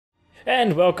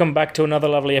And welcome back to another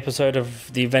lovely episode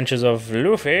of The Adventures of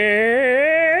Lufy.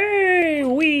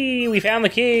 We found the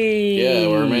key. Yeah,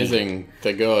 we're amazing.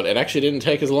 Thank God. It actually didn't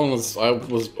take as long as I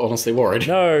was honestly worried.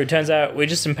 No, turns out we're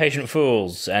just impatient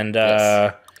fools, and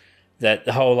that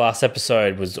the whole last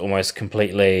episode was almost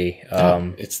completely.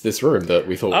 It's this room that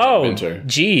we thought we'd been to.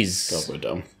 Jeez, God, we're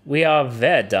dumb. We are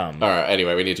very dumb. All right.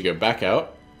 Anyway, we need to go back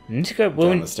out. We need to go. Well,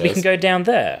 down the we stairs. can go down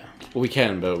there. Well, we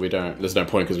can, but we don't. There's no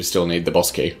point because we still need the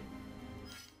boss key.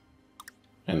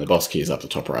 And the boss key is up the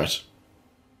top right.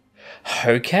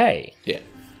 Okay. Yeah.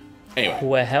 Anyway.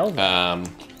 Well,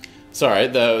 sorry.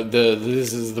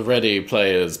 This is the ready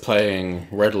players playing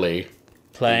readily.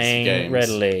 playing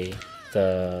readily.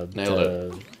 Nailed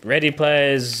The ready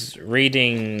players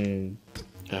reading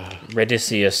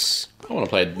Redicius. I want to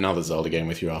play another Zelda game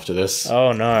with you after this.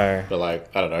 Oh no! But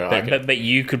like, I don't know. But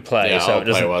you could play, Yeah, so I'll it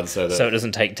doesn't. play one so that- so it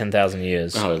doesn't take 10,000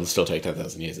 years. Oh, it'll still take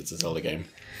 10,000 years. It's a Zelda game.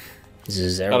 This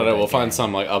is I don't know. We'll find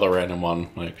some like other random one,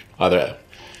 like either.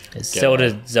 It's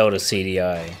Zelda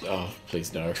CDI. Oh,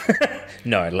 please no.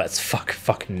 No, let's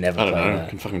fucking never I don't play know. that.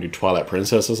 Can fucking do Twilight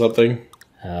Princess or something.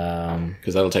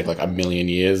 Because that'll take like a million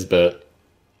years, but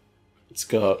it's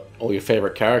got all your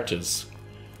favorite characters: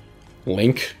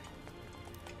 Link,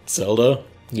 Zelda,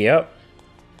 Yep.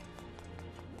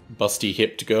 busty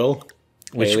hipped girl,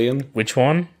 Alien, Which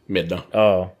one? Midna.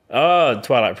 Oh,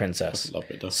 Twilight Princess. Love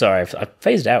Midna. Sorry, I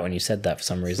phased out when you said that for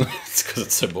some reason. It's because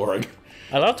it's so boring.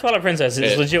 I love Twilight Princess.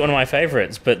 It's legit one of my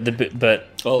favorites. But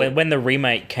Oh. when the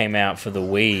remake came out for the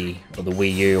Wii or the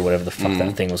Wii U or whatever the fuck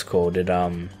that thing was called,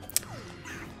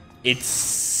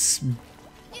 it's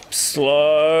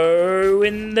slow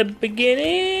in the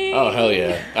beginning. Oh hell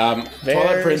yeah! Twilight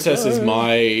Very Princess is slow.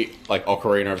 my like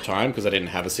Ocarina of Time because I didn't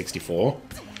have a 64.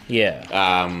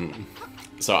 Yeah.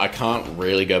 So I can't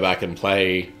really go back and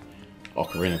play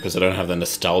Ocarina because I don't have the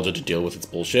nostalgia to deal with its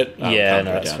bullshit. Yeah, can't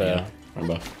no, go that's down fair. here.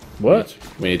 Remember? What?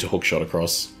 We need to hookshot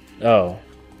across. Oh.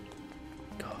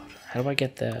 God, how do I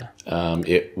get there?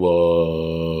 It was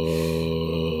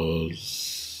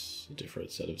a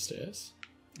different set of stairs.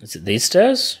 Is it these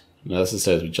stairs? No, that's the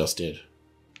stairs we just did.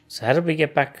 So how did we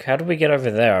get back? How did we get over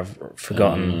there? I've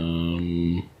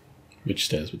forgotten. Which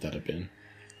stairs would that have been?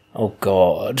 Oh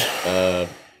God.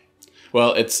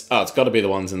 Well, it's got to be the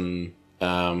ones in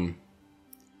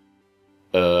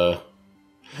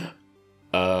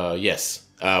yes.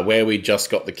 Where we just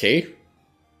got the key.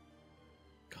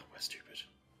 God, we're stupid.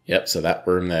 Yep, so that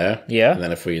room there. Yeah. And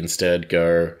then if we instead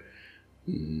go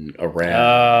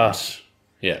around.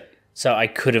 Yeah. So I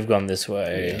could have gone this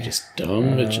way. Just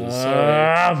dumb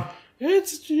bitches.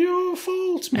 It's your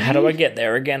fault, man. How do I get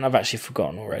there again? I've actually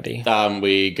forgotten already.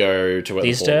 We go to where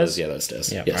These the portal is. stairs? Yeah, those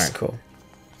stairs. Yeah. Yes. Alright. Cool.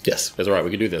 Yes. It's alright.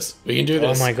 We can do this. We can do Oh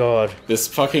this. my God. This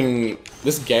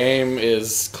game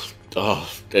is... Oh,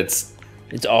 it's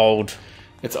old.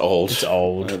 It's old. It's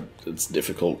old. It's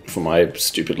difficult for my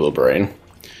stupid little brain.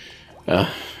 I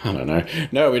don't know.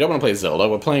 No, we don't want to play Zelda.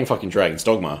 We're playing fucking Dragon's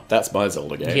Dogma. That's my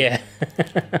Zelda game. Yeah.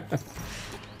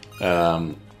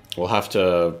 We'll have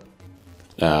to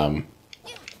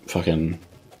fucking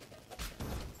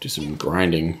do some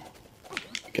grinding,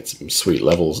 get some sweet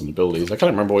levels and abilities. I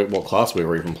can't remember what class we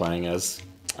were even playing as.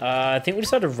 I think we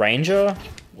decided Ranger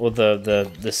or the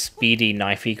speedy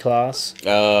knifey class.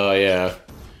 Oh, yeah.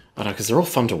 I know, because they're all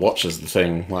fun to watch is the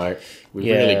thing. Like, we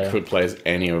really could play as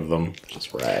any of them.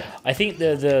 Just rad. I think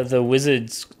the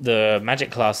wizards, the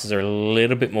magic classes are a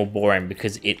little bit more boring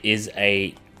because it is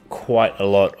quite a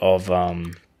lot of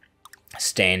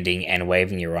standing and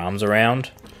waving your arms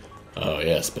around. Oh,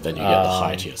 yes, but then you get the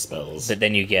high tier spells. But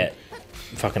then you get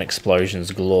fucking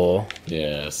explosions galore.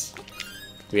 Yes.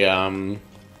 We, I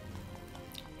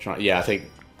think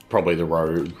probably the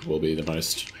rogue will be the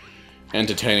most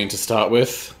entertaining to start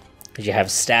with. Because you have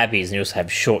stabbies and you also have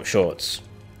short shorts.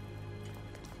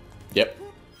 Yep.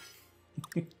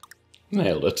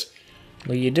 Nailed it.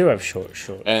 Well, you do have short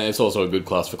shorts. And it's also a good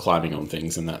class for climbing on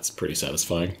things, and that's pretty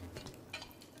satisfying.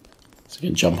 So you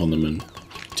can jump on them and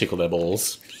tickle their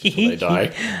balls until they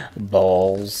die.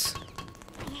 Balls.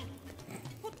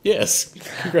 Yes.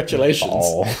 Congratulations.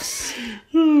 Balls.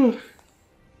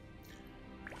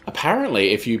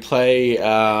 Apparently, if you play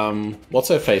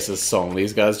What's-Her-Face's song,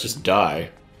 these guys just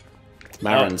die.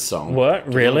 Marin's song.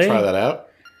 What? Do you wanna Really? try that out?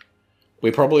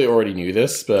 We probably already knew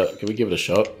this, but can we give it a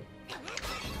shot?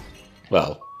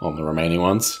 Well, on the remaining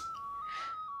ones.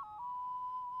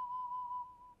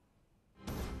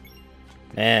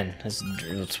 Man,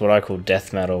 that's what I call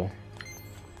death metal.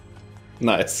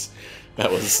 Nice. That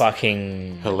was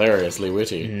Fucking hilariously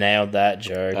witty. nailed that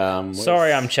joke.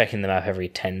 Sorry, I'm checking the map every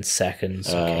 10 seconds.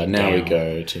 Okay, now we down.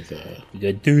 go to the... We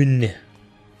go done.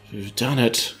 We've done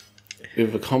it.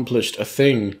 we've accomplished a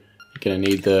thing. You're gonna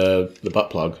need the butt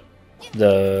plug.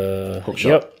 The hook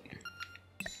shot.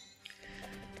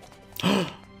 Yep.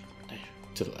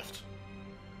 To the left.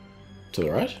 To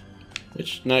the right?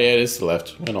 Which? No, yeah, it is to the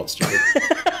left. We're not stupid.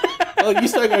 Well, you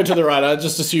start going to the right. I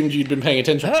just assumed you'd been paying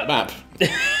attention to the map.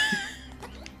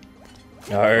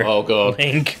 No. Oh, God.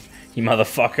 Link, you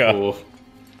motherfucker. Oh.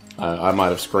 I might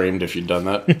have screamed if you'd done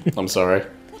that. I'm sorry.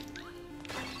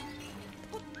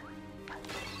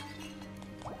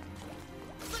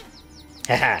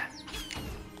 Haha.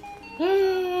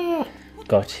 Ah.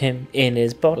 Got him in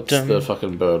his bottom. What's the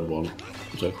fucking bird one?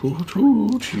 It's like, hoot,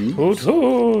 hoot, hoot. Hoot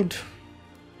hoot.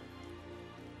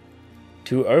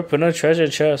 To open a treasure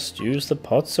chest, use the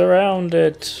pots around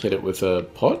it. Hit it with a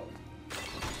pot?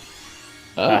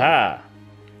 Ah, Aha.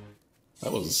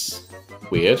 that was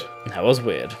weird. That was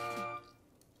weird.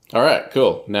 Alright,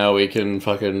 cool. Now we can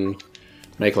fucking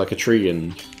make like a tree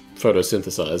and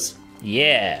photosynthesize.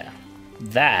 Yeah.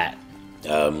 That. Do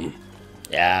you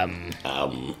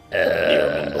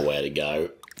remember where to go?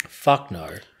 Fuck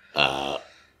no. Back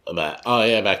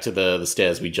to the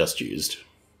stairs we just used.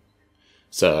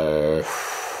 So,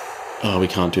 we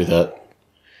can't do that.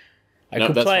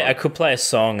 I could play a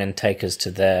song and take us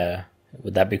to there.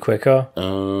 Would that be quicker?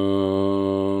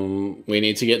 We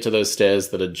need to get to those stairs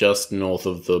that are just north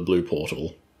of the blue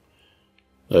portal.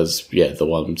 Those, the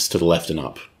ones to the left and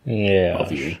up. Yeah.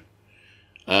 Of you.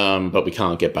 But we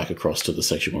can't get back across to the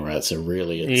section we're at, so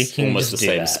really it's almost the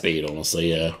same speed,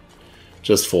 honestly, yeah.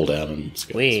 Just fall down and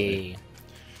go. Wee.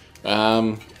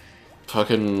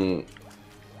 Fucking...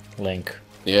 Link.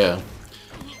 Yeah.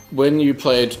 When you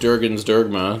played Durgan's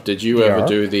Durgma, did you ever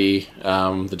do the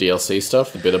DLC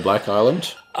stuff, the Bitter Black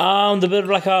Island? The Bitter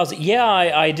Black Isles. Yeah,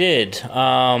 I did.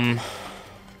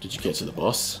 Did you get to the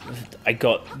boss? I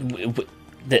got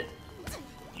that.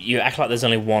 You act like there's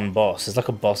only one boss. There's like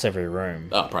a boss every room.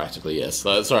 Oh, practically yes.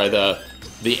 Sorry, the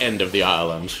end of the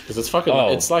island, because it's fucking.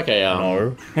 Oh, it's like a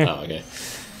no. Oh, okay.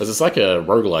 Because it's like a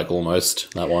roguelike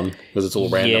almost, that one, because it's all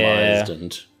randomized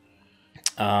and.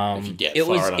 If you get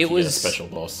far enough, you get a special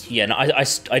boss. Yeah, no,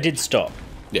 I did stop.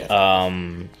 Yeah.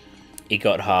 It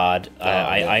got hard.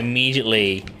 I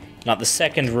immediately, like the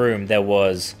second room, there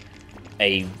was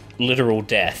a literal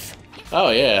death. Oh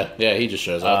yeah, yeah. He just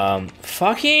shows up.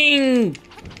 Fucking.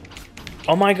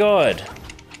 Oh my god.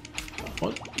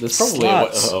 What? There's probably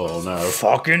oh no.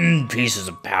 Fucking pieces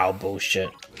of power bullshit.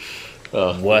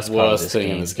 Worst thing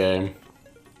in this game.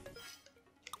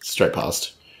 Straight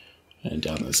past and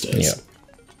down the stairs.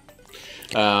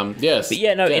 Yeah. Yes. But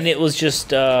yeah, no, and it was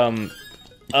just it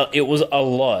was a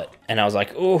lot, and I was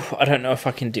like, oh, I don't know if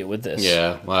I can deal with this.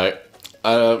 Yeah, like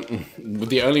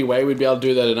the only way we'd be able to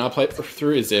do that in our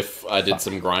playthrough is if I did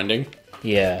some grinding.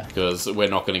 Yeah. Because we're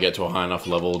not going to get to a high enough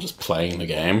level just playing the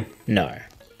game. No.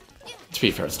 To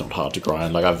be fair, it's not hard to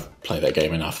grind. Like, I've played that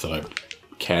game enough that I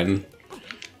can.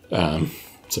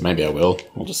 So maybe I will.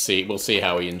 We'll see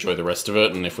how we enjoy the rest of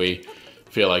it, and if we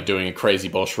feel like doing a crazy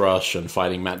boss rush and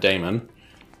fighting Matt Damon,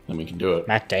 then we can do it.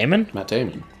 Matt Damon? Matt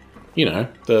Damon. You know,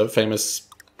 the famous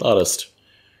artist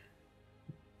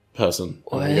person.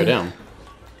 I'm gonna go down.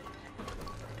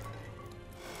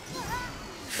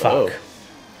 Fuck.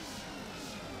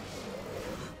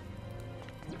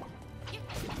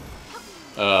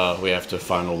 We have to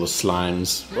find all the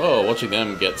slimes. Whoa, watching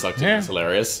them get sucked in is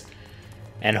hilarious.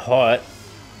 And hot.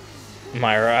 Am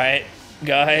I right,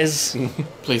 guys?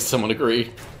 Please, someone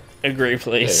agree. Agree,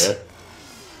 please.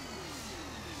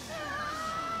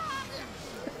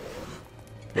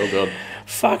 There you go. Oh god.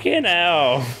 Fucking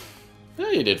hell. Yeah,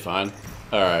 you did fine.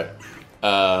 Alright.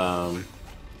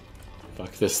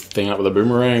 Fuck this thing up with a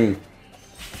boomerang.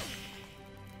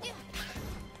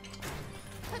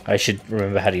 I should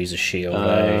remember how to use a shield,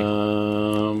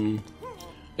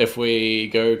 If we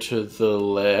go to the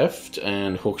left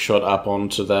and hookshot up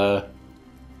onto the...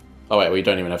 Oh wait, we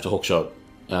don't even have to hookshot.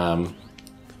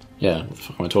 Yeah, what the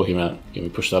fuck am I talking about? Can we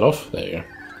push that off? There you go.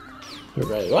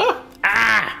 Hooray.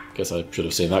 Ah! Guess I should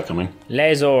have seen that coming.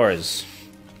 Lasers.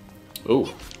 Ooh.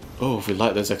 Oh, if we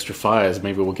light those extra fires,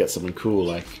 maybe we'll get something cool,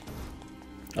 like...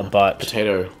 A butt.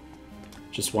 Potato.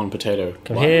 Just one potato.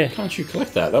 Come here. Why can't you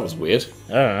collect that? That was weird.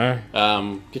 I don't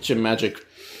know. Get your magic...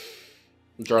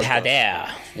 drug powder.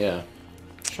 Yeah.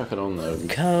 Chuck it on though.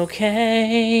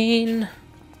 Cocaine.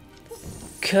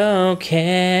 Cocaine.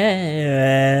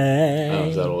 Oh,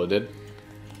 is that all it did?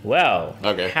 Well,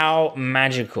 okay. How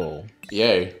magical.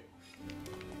 Yay.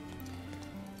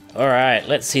 Alright,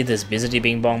 let's see this Bizzity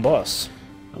Bing Bong boss.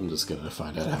 I'm just gonna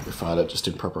find out how to fight it just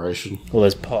in preparation. Well,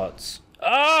 there's pots.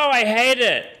 Oh, I hate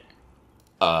it!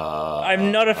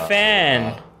 I'm not a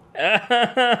fan.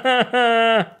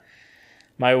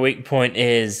 My weak point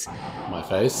is My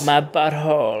face. my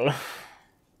butthole.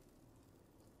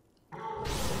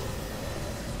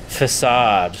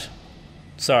 Facade.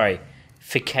 Sorry.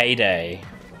 Facade.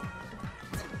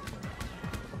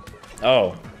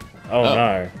 Oh. Oh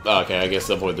no. Okay, I guess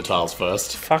avoid the tiles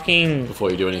first Fucking.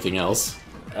 before you do anything else.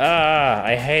 Ah,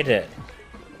 I hate it.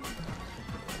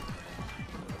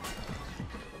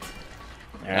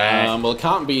 Alright. Well, it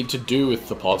can't be to do with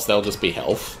the pots. They'll just be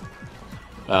health.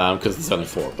 Because there's only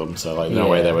 4 of them, so like no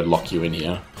way they would lock you in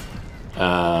here.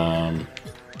 Oh,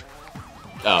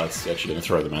 it's actually going to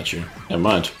throw them at you. Never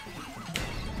mind.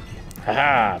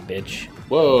 Haha, bitch.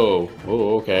 Whoa.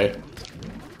 Whoa, okay.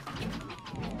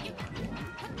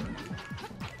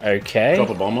 Okay. Drop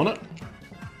a bomb on it.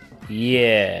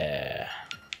 Yeah.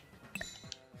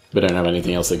 We don't have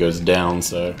anything else that goes down,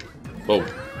 so... Whoa.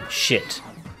 Shit.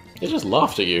 He just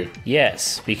laughed at you.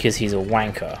 Yes, because he's a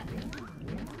wanker.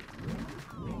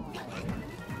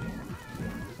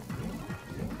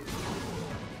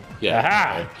 Yeah.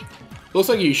 Aha! Okay. Looks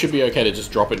like you should be okay to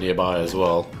just drop it nearby as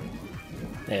well.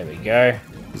 There we go.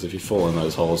 Because if you fall in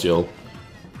those holes, you'll...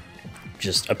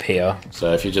 Just appear.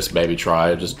 So if you just maybe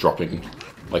try just dropping,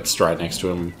 like, straight next to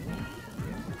him...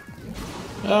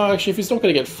 Oh, actually, if he's not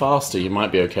going to get faster, you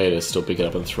might be okay to still pick it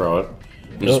up and throw it.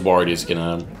 I'm just worried he's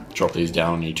going to drop these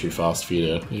down on you too fast for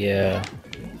you to Yeah.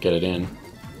 get it in.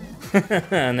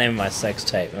 Name my sex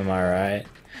tape, am I right?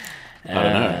 I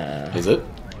don't know. Is it?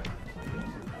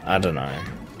 I don't know.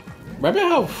 Remember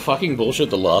how fucking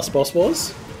bullshit the last boss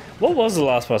was? What was the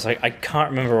last boss? I can't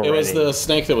remember already. It was the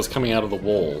snake that was coming out of the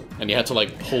wall, and you had to,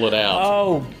 like, pull it out.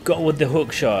 Oh, got with the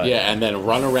hook shot. Yeah, and then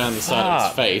run around the side of Fuck.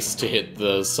 its face to hit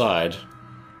the side.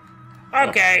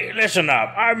 Okay, listen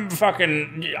up. I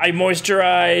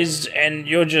moisturized, and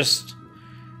you're just...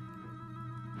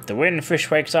 The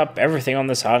windfish wakes up, everything on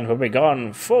this island will be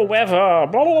gone forever.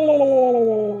 Blah, blah, blah, blah,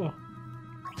 blah, blah.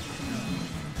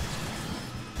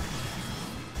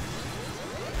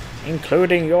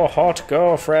 Including your hot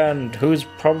girlfriend, who's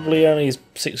probably only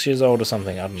 6 years old or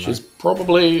something, I don't know. She's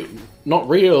probably not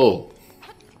real.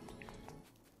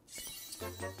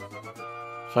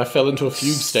 If I fell into a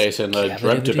fugue state and I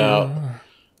dreamt about,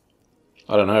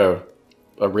 I don't know,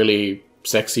 a really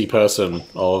sexy person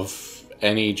of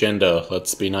any gender,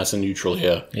 let's be nice and neutral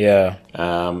here, Yeah.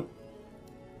 I'd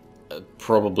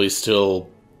probably still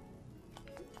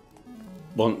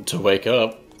want to wake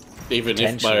up, even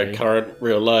if my Potentially. current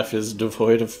real life is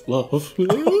devoid of love.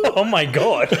 Oh my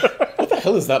god. What the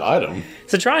hell is that item?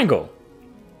 It's a triangle.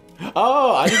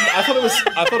 Oh, I thought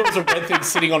it was a red thing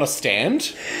sitting on a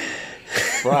stand.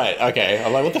 Right, okay.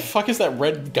 I'm like, what the fuck is that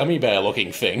red gummy bear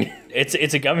looking thing?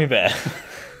 It's a gummy bear.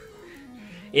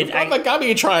 On the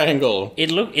gummy triangle.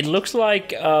 It looks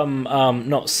like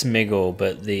not Smiggle,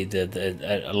 but the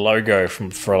a logo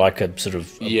for like a sort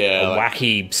of a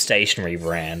wacky stationery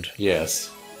brand. Yes.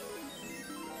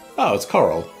 Oh, it's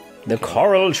coral. The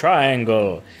coral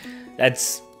triangle.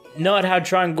 That's not how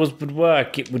triangles would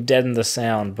work. It would deaden the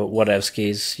sound, but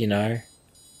whatevskis, you know.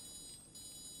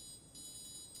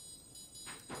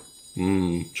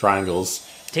 Triangles.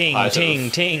 Ting Height ting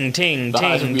of- ting ting the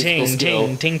height of ting musical ting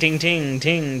skill. ting ting ting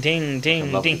ting ting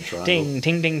ting love the ting triangle. ting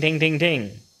ting ting ting ting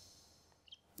ting.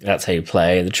 That's how you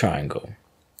play the triangle.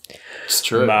 It's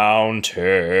true. Mountain.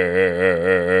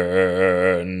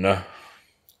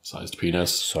 Sized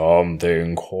penis.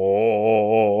 Something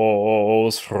calls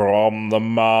from the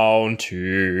mountains.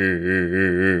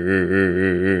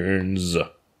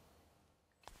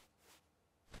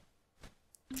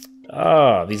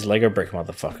 Ah, these Lego brick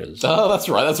motherfuckers. Oh, that's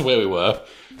right. That's where we were.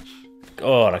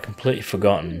 God, I completely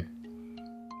forgotten.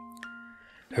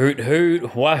 Hoot hoot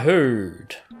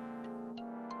wahhoot.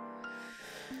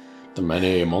 The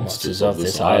many monsters Of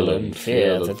this island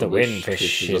fear that the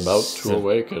windfish is about to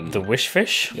awaken. The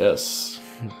wishfish? Yes.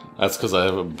 That's because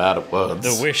I'm bad at words. The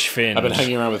wishfinch. I've been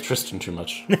hanging around with Tristan too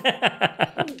much.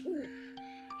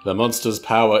 The monster's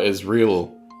power is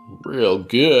real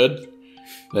good.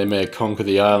 They may conquer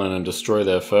the island and destroy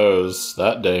their foes.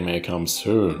 That day may come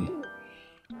soon.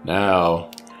 Now,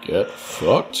 get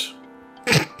fucked.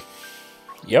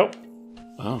 Yep.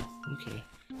 Oh, okay.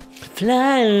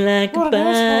 Fly like a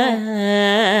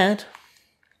bird.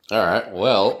 Alright,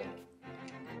 well...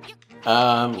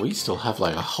 we still have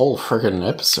like a whole friggin'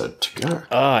 episode to go.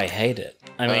 Oh, I hate it.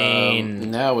 I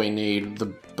mean... Now we need the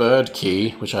bird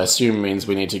key, which I assume means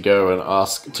we need to go and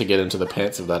ask to get into the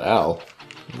pants of that owl.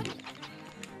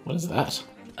 What is that?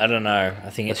 I don't know. I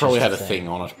think It it's probably just had a thing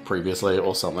on it previously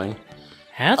or something.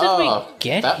 How did we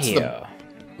get that's the- here?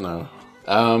 No.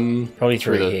 Probably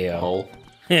through the here. hole.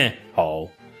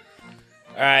 Hole.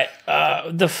 Alright,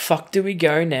 the fuck do we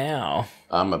go now?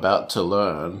 I'm about to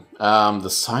learn. The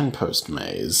signpost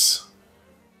maze.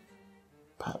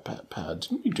 Pad.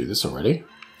 Didn't we do this already?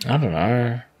 I don't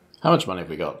know. How much money have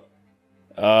we got?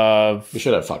 We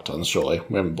should have fuck tons, surely.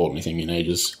 We haven't bought anything in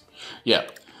ages. Yeah.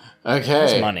 Okay.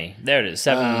 What's money? There it is,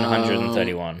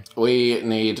 731. We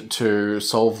need to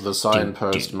solve the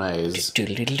signpost maze.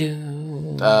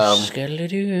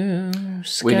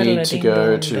 We need to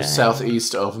go to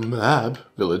southeast of Mab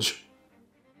village.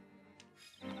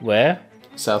 Where?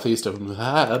 Southeast of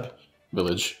Mab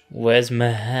village. Where's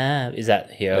Mahab? Is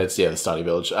that here? It's, yeah, the starting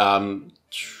village.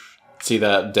 See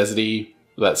that deserty,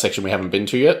 that section we haven't been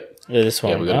to yet? Yeah, this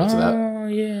one. Yeah, we got into that. Oh,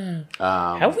 yeah.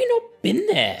 How have we not been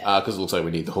there? Because it looks like we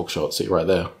need the hook shot. See, right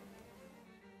there.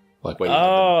 Like, wait.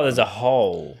 Oh, there's a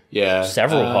hole. Yeah.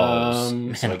 Several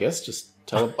holes. So I guess just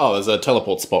oh, there's a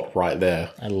teleport spot right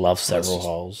there. I love several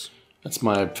holes. That's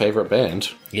my favourite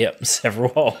band. Yep, several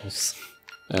holes.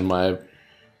 And my...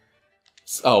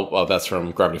 Oh, well, that's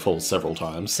from Gravity Falls several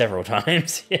times. Several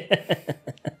times, yeah.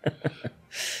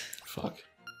 Fuck.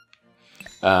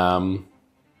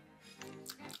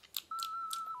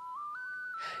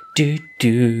 Do.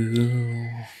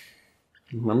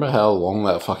 Remember how long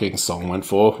that fucking song went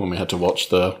for when we had to watch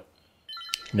the...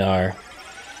 No.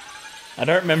 I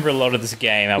don't remember a lot of this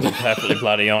game, I'll be perfectly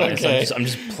bloody honest. Okay. I'm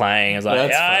just playing. I was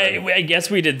like, I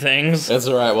guess we did things. That's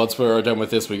alright, once we're done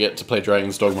with this, we get to play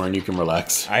Dragon's Dogma and you can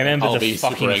relax. I remember I'll the be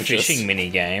super fucking anxious. fishing mini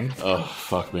game. Oh,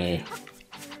 fuck me.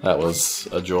 That was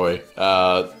a joy.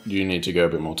 You need to go a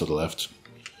bit more to the left.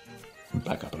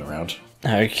 Back up and around.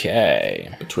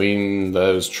 Okay. Between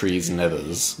those trees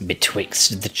nethers.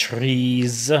 Betwixt the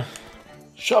trees.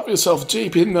 Shove yourself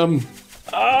deep in them.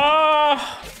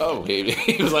 Ah! Oh, he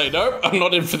was like, nope, I'm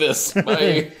not in for this.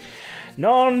 Bye.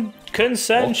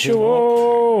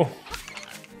 Non-consensual.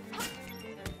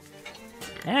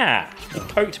 Ah, you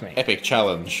poked me. Epic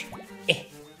challenge.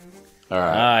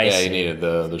 Alright, yeah, you needed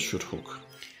the shoot hook.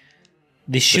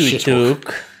 The shoot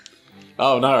hook.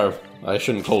 Oh no, I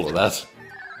shouldn't call it that.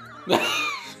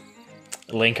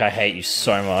 Link, I hate you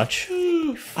so much.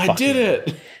 I did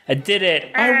it! I did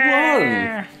it! I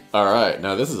won! Alright,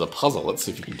 now this is a puzzle. Let's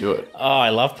see if you can do it. Oh, I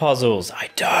love puzzles. I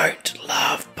don't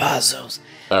love puzzles.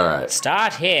 Alright.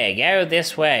 Start here. Go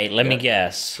this way. Let me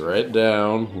guess. Straight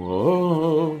down.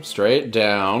 Whoa. Straight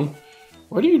down.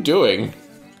 What are you doing?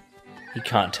 You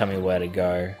can't tell me where to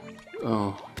go.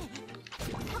 Oh.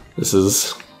 This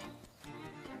is...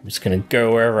 I'm just gonna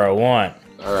go wherever I want.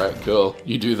 Alright, cool.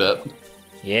 You do that.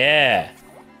 Yeah.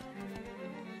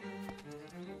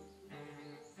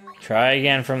 Try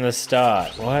again from the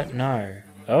start. What? No.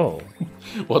 Oh.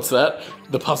 What's that?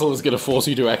 The puzzle is going to force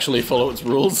you to actually follow its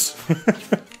rules.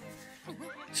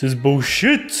 This is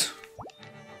bullshit.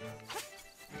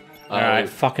 Alright,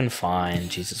 fucking fine.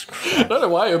 Jesus Christ. I don't know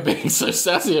why you're being so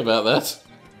sassy about that.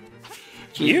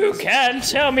 You can't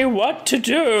tell me what to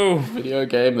do. Video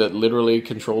game that literally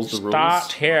controls the rules.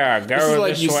 Start here. Go this way. This is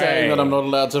like you saying that I'm not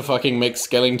allowed to fucking make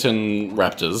skeleton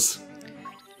raptors.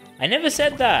 I never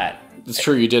said that. It's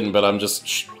true you didn't, but I'm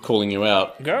just calling you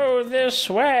out. Go this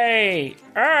way.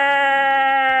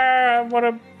 Ah, what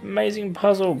an amazing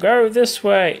puzzle. Go this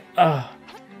way. Ah,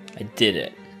 I did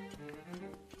it.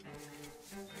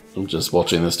 I'm just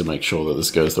watching this to make sure that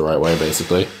this goes the right way,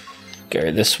 basically.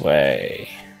 Go this way.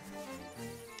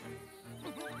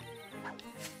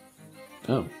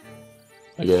 Oh.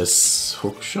 I guess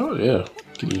hook shot, yeah.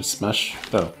 Can you smash?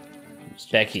 Oh.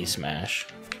 Becky smash.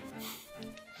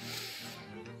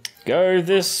 Go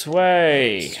this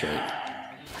way. Straight.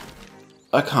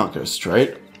 I can't go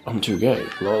straight. I'm too gay.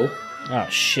 Lol. Oh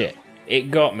shit.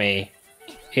 It got me.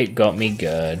 It got me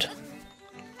good.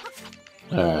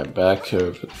 Alright, back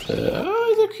over there. Oh,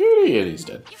 he's a cutie and he's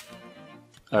dead.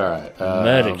 Alright.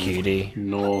 Murder cutie.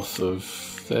 North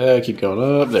of there. Keep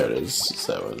going up. There it is. It's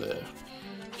over there.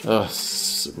 Oh,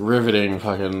 riveting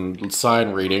fucking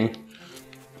sign reading.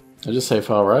 Did I just say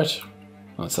far right?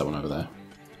 Oh, it's that one over there.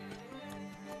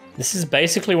 This is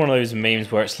basically one of those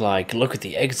memes where it's like, look at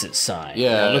the exit sign.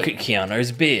 Yeah. Look at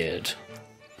Keanu's beard.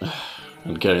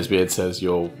 And Keanu's beard says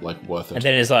you're, like, worth it. And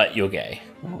then it's like, you're gay.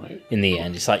 Oh, wait. In the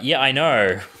end, it's like, yeah, I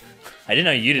know. I didn't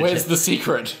know you to. Where's the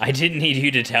secret? I didn't need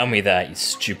you to tell me that, you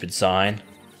stupid sign.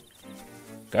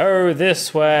 Go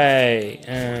this way.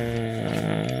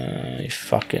 You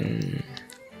fucking.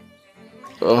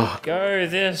 Ugh. Go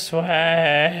this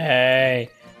way.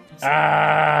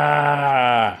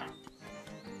 Ah.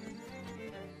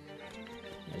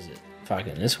 Is it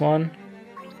fucking this one?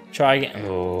 Try again.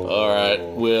 Oh. Alright,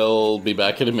 we'll be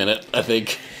back in a minute, I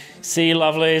think. See you,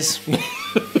 lovelies.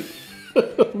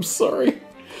 I'm sorry.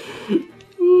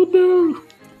 Oh no.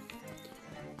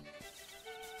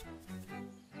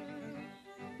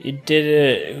 You did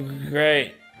it.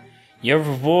 Great. Your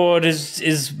reward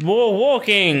is more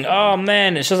walking. Oh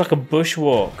man, it's just like a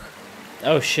bushwalk.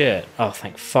 Oh shit. Oh,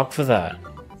 thank fuck for that.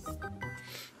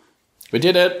 We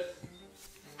did it.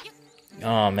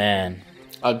 Oh man.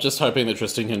 I'm just hoping that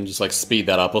Tristan can just like speed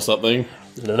that up or something.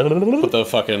 Put the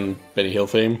fucking Benny Hill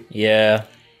theme. Yeah.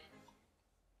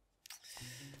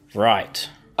 Right.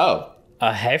 Oh.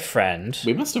 Hey friend.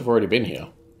 We must have already been here.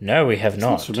 No, we have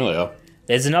not. Sounds familiar.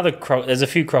 There's another there's a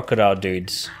few crocodile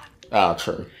dudes. Ah,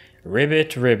 true.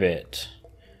 Ribbit.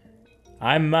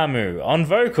 I'm Mamu on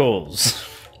vocals.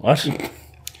 What?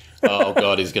 Oh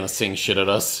god, he's gonna sing shit at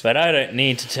us. But I don't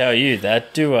need to tell you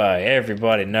that, do I?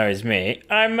 Everybody knows me.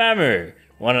 I'm Mamu.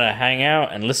 Want to hang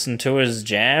out and listen to his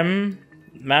jam,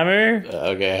 Mamu?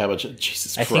 Okay, how much?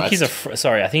 Jesus Christ. I think he's I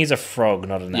think he's a frog,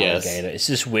 not an Yes. alligator. It's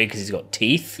just weird because he's got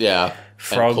teeth. Yeah.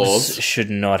 Frogs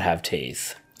should not have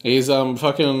teeth. He's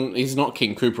he's not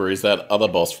King Koopa, he's that other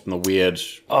boss from the weird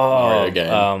Mario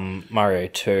game. Mario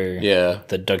 2. Yeah.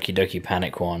 The Doki Doki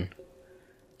Panic one.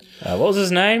 What was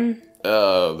his name?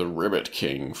 The Ribbit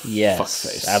King. Yes,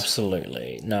 Fuckface.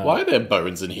 absolutely. No. Why are there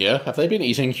bones in here? Have they been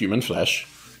eating human flesh?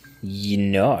 You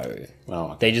know.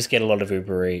 Oh. They just get a lot of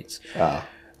Uber Eats. Ah.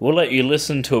 We'll let you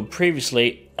listen to a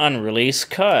previously unreleased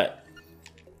cut.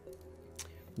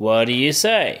 What do you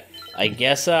say? I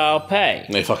guess I'll pay.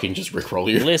 They fucking just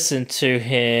rickroll you. Listen to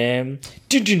him.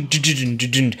 Oh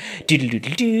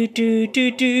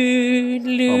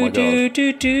my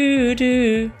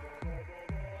god.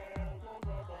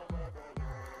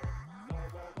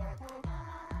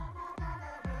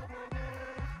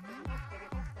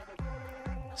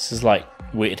 This is like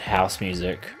weird house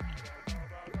music.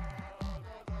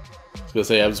 I was gonna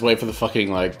say, I was waiting for the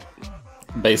fucking, like,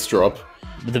 bass drop.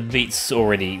 The beat's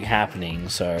already happening,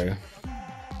 so...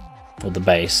 Or the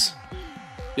bass.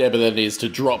 Yeah, but then it needs to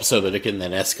drop so that it can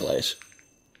then escalate.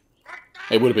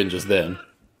 It would have been just then.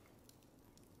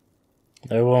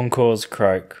 No one calls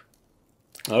Croak.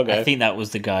 Okay. I think that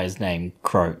was the guy's name,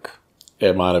 Croak,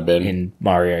 It might have been. in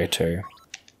Mario 2.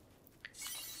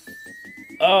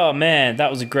 Oh man, that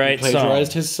was a great song.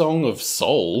 Plagiarized his Song of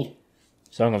Soul.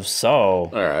 Song of Soul.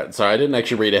 Alright, sorry, I didn't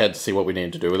actually read ahead to see what we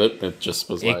needed to do with it. It just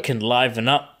was It like... can liven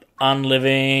up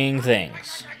unliving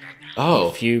things. Oh.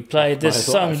 If you play this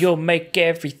My song, life. you'll make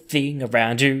everything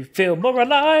around you feel more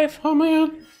alive. Oh,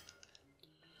 man.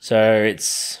 So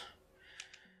it's...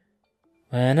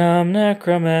 When I'm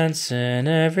necromancing,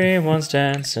 everyone's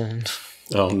dancing.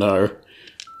 Oh, no.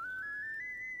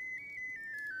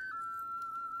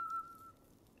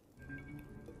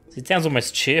 It sounds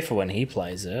almost cheerful when he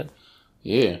plays it.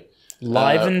 Yeah.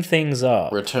 Liven things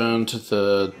up. Return to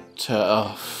the...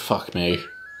 oh, fuck me.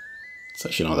 It's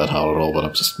actually not that hard at all, but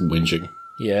I'm just whinging.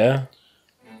 Yeah.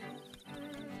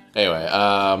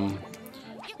 Anyway,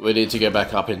 we need to go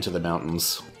back up into the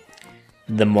mountains.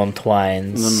 The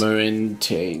Montwines. The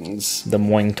mountains. The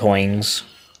Mointoings.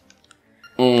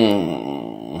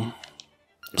 Mm.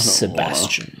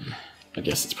 Sebastian. I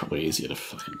guess it's probably easier to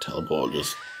fucking teleport.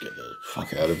 Just get the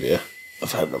fuck out of here.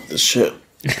 I've had enough of this shit.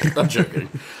 I'm joking.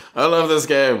 I love this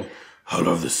game. I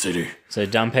love this city. So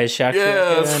Dumpe Shack.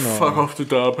 Yeah, fuck off to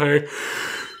Darpe.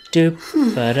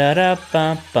 Doop ba da da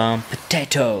bum bum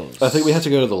potatoes. I think we had to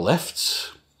go to the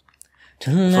left To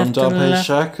the left, from to the Darpe's left.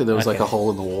 shack. There was like a Okay. hole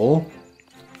in the wall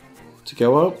to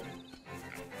go up.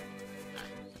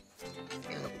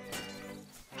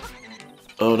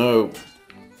 Oh no.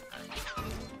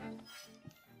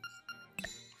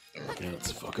 Yeah,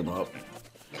 let's fuck him up.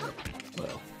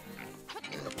 Well.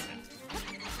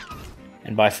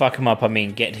 And by fuck him up, I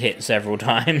mean get hit several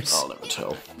times. I'll never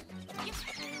tell.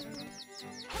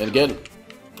 And again.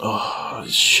 Oh,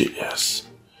 shit, yes.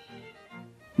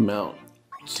 Mount.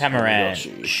 Tamaran.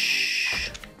 Tamagotchi. Shh.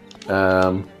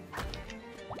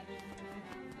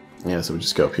 Yeah, so we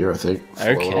just go up here, I think.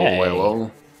 Follow it all the Okay. way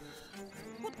along.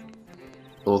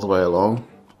 All the way along.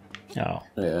 Oh.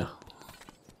 Yeah.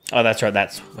 Oh, that's right.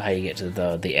 That's how you get to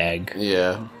the egg.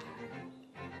 Yeah.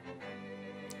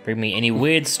 Bring me any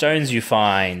weird stones you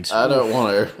find. I don't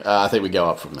want to. I think we go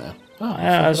up from there. Oh,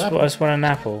 I just want an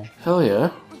apple. hell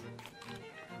yeah.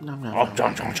 Nom, nom, Oh, nom.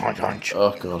 chonch, chonch, chonch, chonch.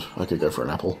 Oh god, I could go for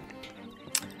an apple.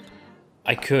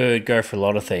 I could go for a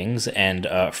lot of things, and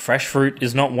fresh fruit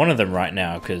is not one of them right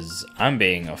now, because I'm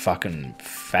being a fucking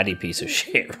fatty piece of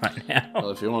shit right now.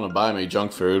 Well, if you want to buy me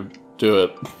junk food, do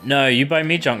it. No, you buy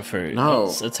me junk food.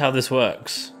 No. That's how this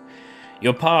works.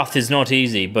 Your path is not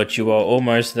easy, but you are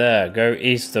almost there. Go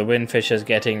east, the windfish is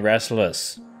getting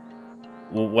restless.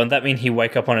 Well, wouldn't that mean he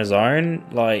wake up on his own?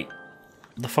 Like,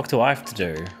 the fuck do I have to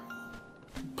do?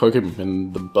 Poke him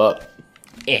in the butt.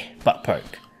 Butt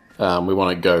poke. We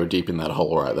want to go deep in that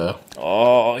hole right there.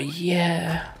 Oh,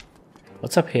 yeah.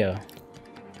 What's up here?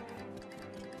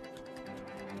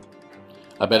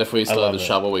 I bet if we still had the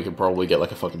shovel, we could probably get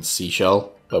like a fucking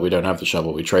seashell. But we don't have the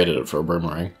shovel. We traded it for a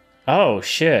boomerang. Oh,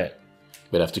 shit.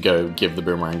 We'd have to go give the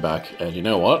boomerang back. And you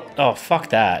know what? Oh, fuck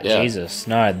that. Yeah. Jesus.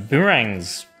 No, the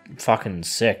boomerang's fucking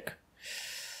sick.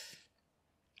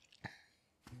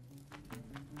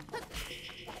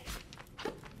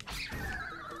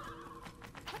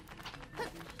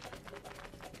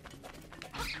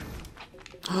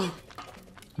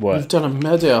 What? We've done a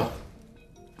media.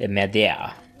 A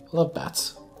media. I love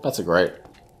bats. Bats are great.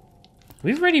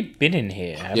 We've already been in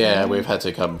here, haven't Yeah, we? we've had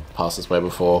to come past this way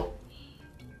before.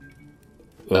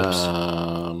 Oops.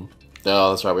 Oh,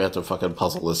 that's right. We had to fucking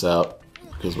puzzle this out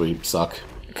because we suck.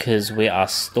 Because we are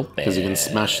stupid. Because you can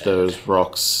smash those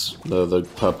rocks, the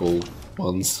purple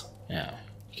ones. Yeah.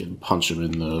 You can punch them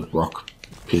in the rock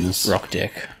penis. Rock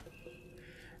dick.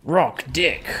 Rock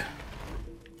dick.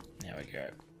 There we go.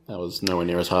 That was nowhere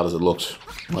near as hard as it looked.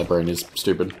 My brain is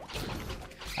stupid.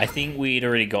 I think we'd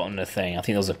already gotten a thing. I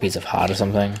think there was a piece of heart or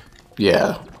something.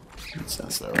 Yeah. That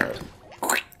sounds so right.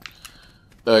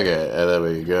 Okay, and then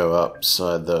we go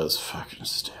upside those fucking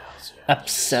stairs.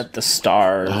 Upset the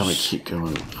stars. And we keep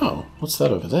going. Oh, what's that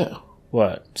over there?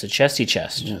 What? It's a chesty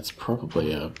chest. Yeah, it's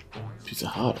probably a piece of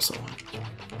heart or something.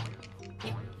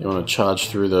 You want to charge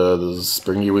through the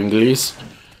springy winglies?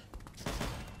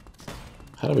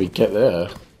 How do we get there?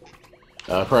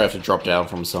 I probably have to drop down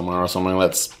from somewhere or something.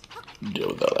 Let's deal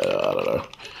with that later. I don't know.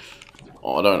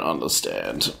 Oh, I don't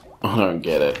understand. I don't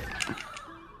get it.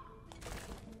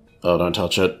 Oh, don't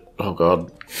touch it. Oh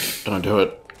god. Don't do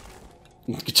it.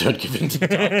 Don't give in to the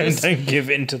darkness. Don't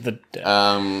give in to the...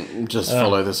 Just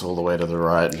follow this all the way to the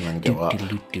right and then go up.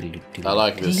 I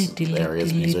like this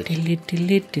area's music. Bathe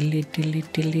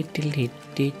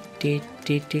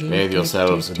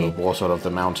yourselves in the water of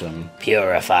the mountain.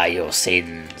 Purify your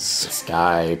sins.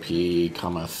 Sky P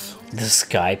cometh. The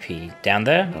sky pea. Down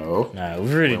there? No. No,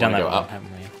 we've already done that wanna go one, up.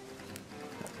 haven't we?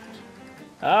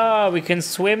 Oh, we can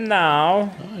swim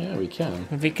now. Oh yeah, we can.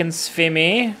 We can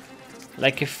swimmy.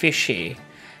 Like a fishy.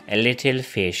 A little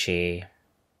fishy.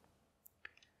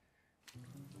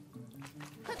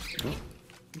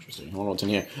 Interesting. I wonder what's in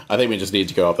here. I think we just need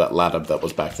to go up that ladder that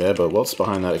was back there, but what's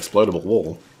behind that explodable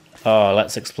wall? Oh,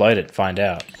 let's explode it. Find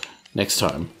out. Next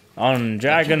time. On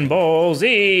Dragon Ball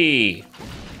Z!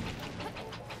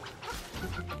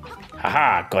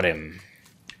 Haha, got him.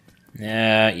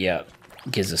 Yeah.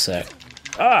 Gives a sec.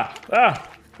 Oh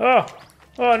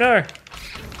no!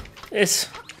 It's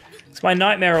my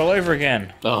nightmare all over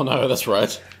again. Oh no, that's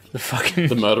right.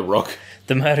 The murder rock.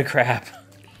 The murder crab.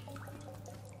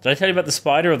 Did I tell you about the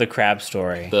spider or the crab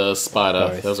story? The spider.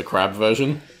 Both. There's a crab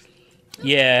version?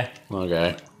 Yeah.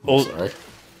 Okay. Sorry.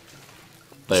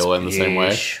 They all end the same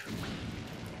way?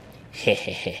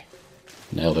 Hehehe.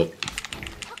 Nailed it.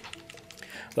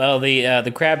 Well,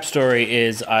 the crab story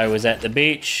is I was at the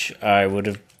beach. I would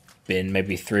have been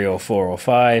maybe 3 or 4 or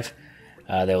 5.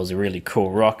 There was a really cool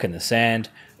rock in the sand.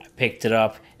 I picked it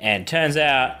up, and turns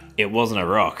out it wasn't a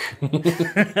rock.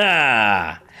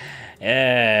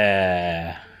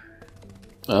 Yeah.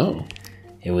 Oh.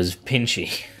 It was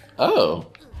pinchy. Oh.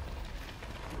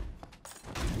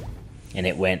 And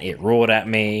it roared at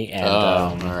me, and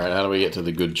alright, how do we get to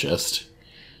the good chest?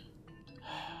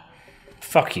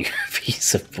 fuck you,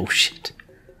 piece of bullshit.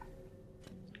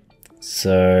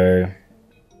 So...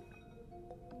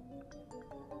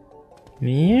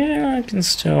 yeah, I can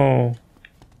still...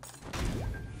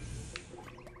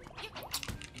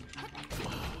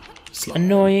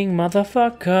 annoying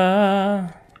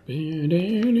motherfucker.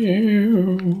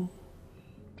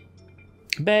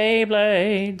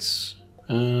 Beyblades.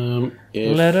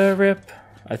 Let her rip.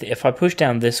 If I push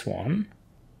down this one...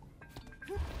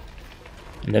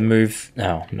 and then move...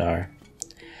 oh, no.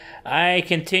 I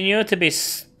continue to be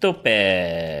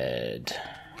stupid.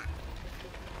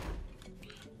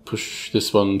 Push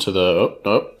this one to the... oh,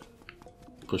 nope.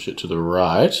 Push it to the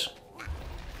right.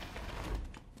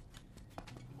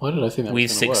 Why did I think that We've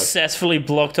was going to work? successfully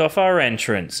blocked off our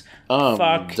entrance.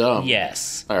 Fuck dumb.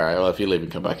 yes. Alright, well, if you leave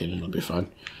and come back in, it'll be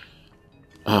fine.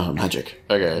 Oh, magic.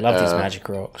 Okay. I love these magic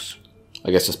rocks.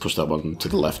 I guess just push that one to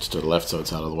the left so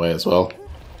it's out of the way as well.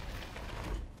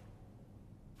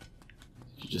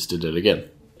 You just did it again.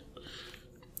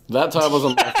 That time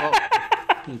wasn't my fault.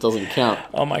 It doesn't count.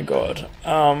 Oh my god.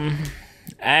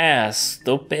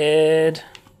 Stupid.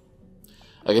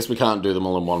 I guess we can't do them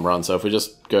all in one run, so if we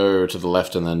just go to the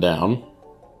left and then down.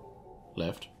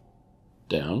 Left.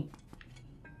 Down.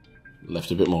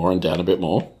 Left a bit more and down a bit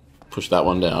more. Push that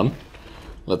one down.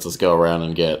 lets us go around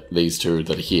and get these two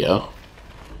that are here.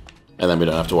 And then we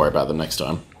don't have to worry about them next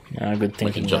time. No, good thinking.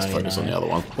 We can just focus on the other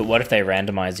one. But what if they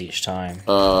randomize each time?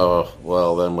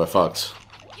 Well, then we're fucked.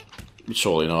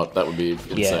 Surely not. That would be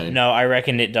insane. Yeah, no, I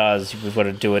reckon it does. We've got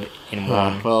to do it in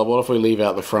one. Well, what if we leave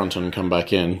out the front and come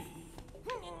back in?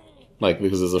 Like,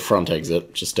 because there's a front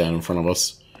exit just down in front of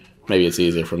us. Maybe it's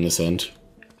easier from this end.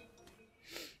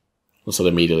 Or so it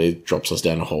immediately drops us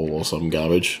down a hole or some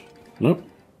garbage. Nope.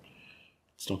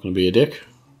 It's not going to be a dick.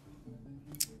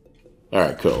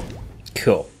 Alright, cool.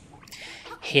 Cool.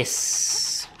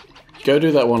 Hiss. Go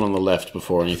do that one on the left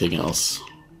before anything else.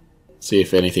 See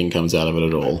if anything comes out of it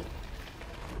at all.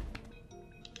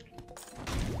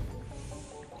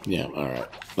 Yeah, alright.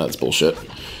 That's bullshit.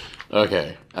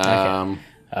 Okay.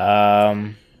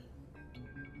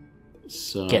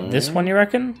 So... Get this one, you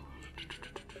reckon?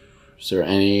 Is there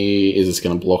any... Is this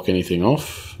going to block anything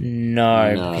off?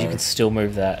 No, because you can still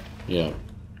move that. Yeah.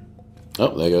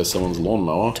 Oh, there goes someone's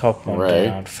lawnmower. Top one Hooray.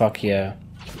 down. Fuck yeah.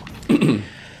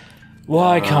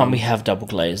 Why can't we have double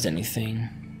glazed anything?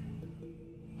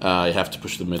 You have to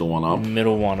push the middle one up.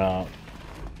 Middle one up.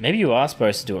 Maybe you are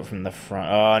supposed to do it from the front.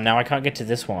 Oh, now I can't get to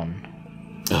this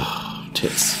one. Ugh,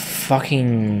 tits.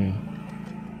 Fucking...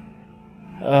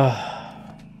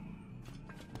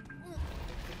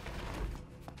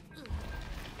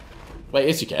 Wait,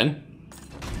 yes you can.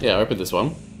 Yeah, open this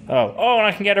one. Oh, and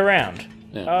I can get around.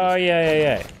 Yeah, Oh,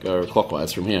 yeah. go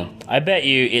clockwise from here. I bet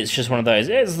you it's just one of those,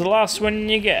 it's the last one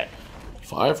you get.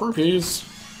 5 rupees.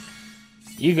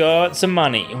 You got some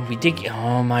money. We did get...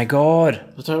 Oh my god.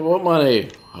 I don't want money.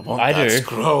 I want that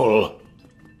scroll.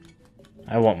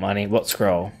 I want money. What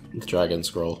scroll? The dragon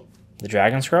scroll. The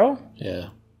dragon scroll? Yeah.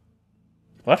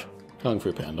 What? Kung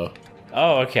Fu Panda.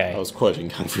 Oh, okay. I was quoting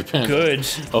Kung Fu Panda. Good.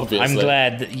 Obviously. I'm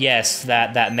glad that, yes,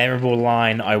 that memorable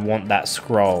line, I want that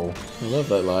scroll. I love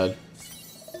that line.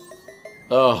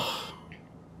 Oh.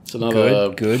 It's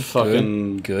another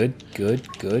fucking... Good.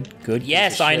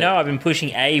 Yes, I know, I've been pushing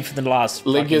A for the last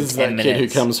Link is 10 that minutes. kid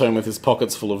who comes home with his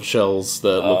pockets full of shells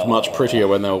that looked much prettier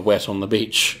when they were wet on the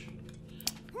beach.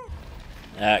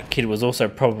 Kid was also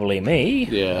probably me.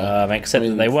 Yeah. Except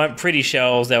that they weren't pretty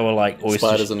shells, they were like oyster...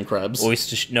 Spiders and crabs.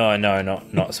 No,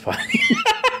 not spiders.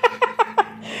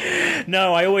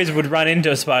 No, I always would run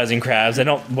into spiders and crabs, they're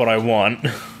not what I want.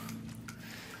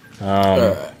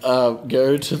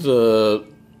 Go to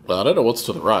the... I don't know what's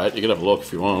to the right. You can have a look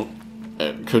if you want.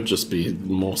 It could just be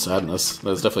more sadness.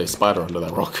 There's definitely a spider under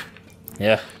that rock.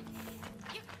 Yeah.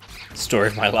 Story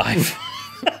of my life.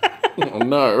 Oh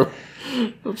no.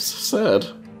 I'm so sad.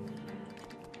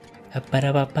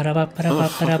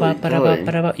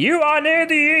 You are near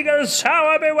the eagle's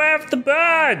tower, beware of the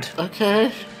bird!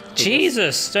 Okay.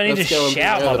 Jesus, don't need to Let's go and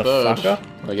shout, beware the bird,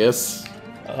 motherfucker. I guess.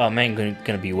 Oh man,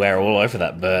 gonna beware all over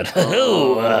that bird.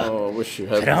 Oh, I wish you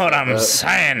had. You know what I'm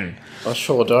saying? I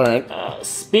sure don't.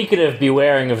 Speaking of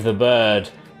bewaring of the bird,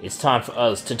 it's time for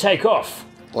us to take off.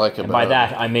 Like a And bird. by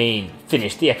that, I mean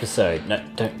finish the episode. No,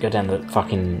 don't go down the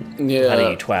fucking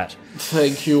ladder, you twat.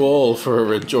 Thank you all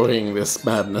for enjoying this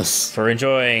madness. For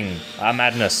enjoying our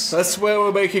madness. That's where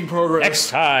we're making progress. Next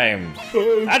time,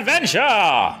 adventure!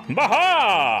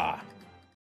 Baha!